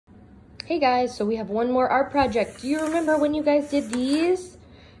Hey guys, so we have one more art project. Do you remember when you guys did these?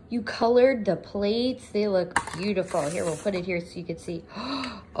 You colored the plates. They look beautiful. Here, we'll put it here so you can see.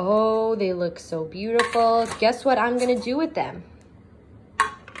 Oh, they look so beautiful. Guess what I'm gonna do with them?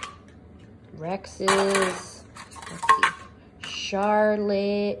 Rex's, let's see,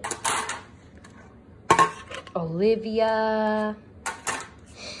 Charlotte, Olivia,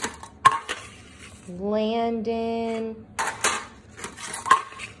 Landon.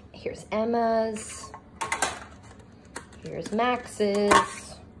 Here's Emma's. Here's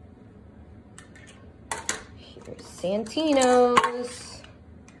Max's. Here's Santino's.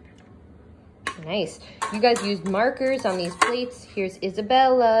 Nice. You guys used markers on these plates. Here's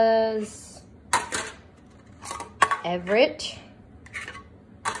Isabella's. Everett.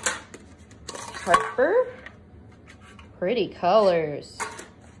 Harper. Pretty colors.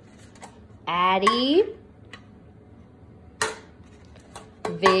 Addie.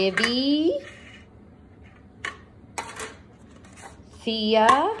 Vivi.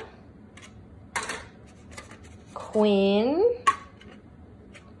 Thea. Quinn.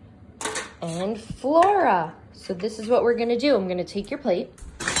 And Flora. So this is what we're gonna do. I'm gonna take your plate.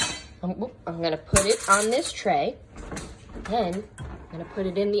 I'm gonna put it on this tray. Then I'm gonna put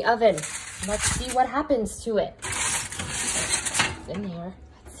it in the oven. Let's see what happens to it. It's in there.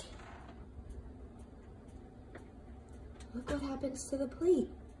 Let's see. Look what happens to the plate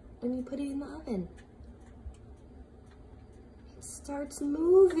when you put it in the oven. It starts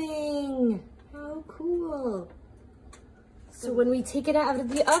moving. How cool. So when we take it out of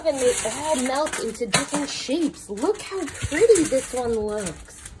the oven, they all melt into different shapes. Look how pretty this one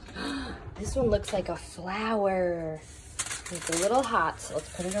looks. This one looks like a flower. It's a little hot, so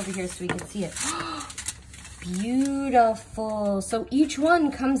let's put it over here so we can see it. Beautiful. So each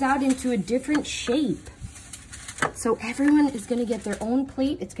one comes out into a different shape. So everyone is gonna get their own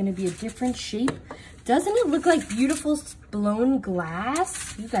plate. It's gonna be a different shape. Doesn't it look like beautiful blown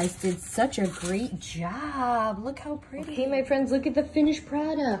glass? You guys did such a great job. Look how pretty. Okay, my friends, look at the finished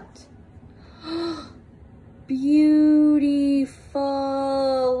product. Beautiful.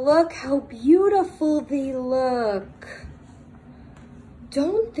 Look how beautiful they look.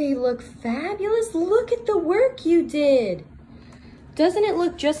 Don't they look fabulous? Look at the work you did. Doesn't it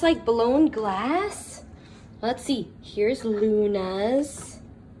look just like blown glass? Let's see. Here's Luna's.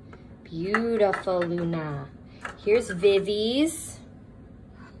 Beautiful, Luna. Here's Vivi's.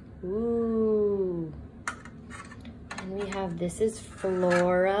 Ooh. And we have, this is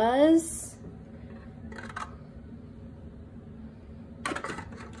Flora's.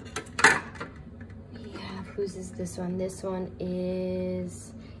 We have, whose is this one? This one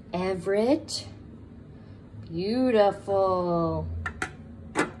is Everett. Beautiful.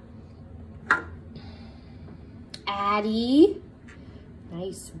 Addie.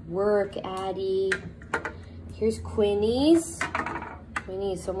 Nice work, Addie. Here's Quinny's.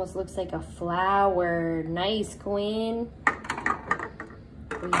 Quinny's almost looks like a flower. Nice, Quinn.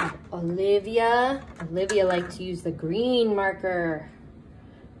 We have Olivia. Olivia liked to use the green marker.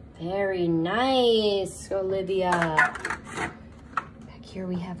 Very nice, Olivia. Back here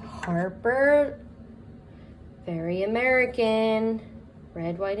we have Harper. Very American.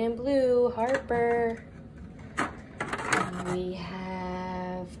 Red, white, and blue, Harper. And we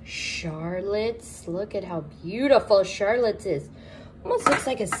have Charlotte's. Look at how beautiful Charlotte's is. Almost looks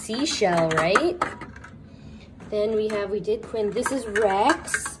like a seashell, right? Then we did Quinn. This is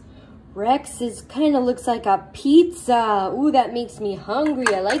Rex. Rex is kind of looks like a pizza. Ooh, that makes me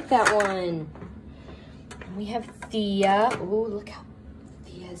hungry. I like that one. And we have Thea. Ooh, look how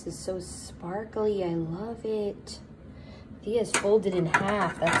Thea's is so sparkly. I love it. Thea's folded in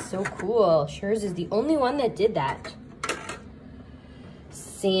half. That's so cool. Hers is the only one that did that.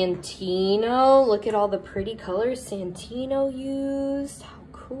 Santino, look at all the pretty colors Santino used. How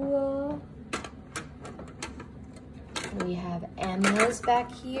cool. We have Emma's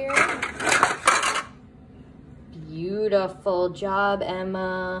back here. Beautiful job,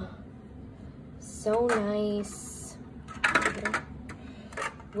 Emma. So nice.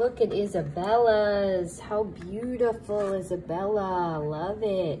 Look at Isabella's. How beautiful, Isabella. Love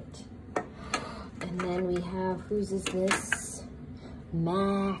it. And then we have, whose is this?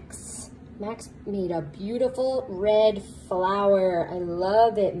 Max. Max made a beautiful red flower. I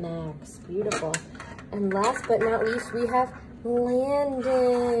love it, Max. Beautiful. And last but not least, we have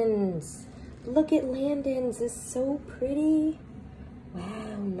Landon's. Look at Landon's. It's so pretty.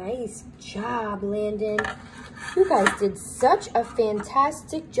 Wow, nice job, Landon. You guys did such a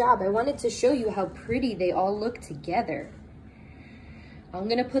fantastic job. I wanted to show you how pretty they all look together. I'm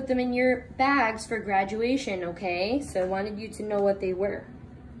gonna put them in your bags for graduation, okay? So I wanted you to know what they were.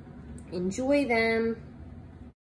 Enjoy them.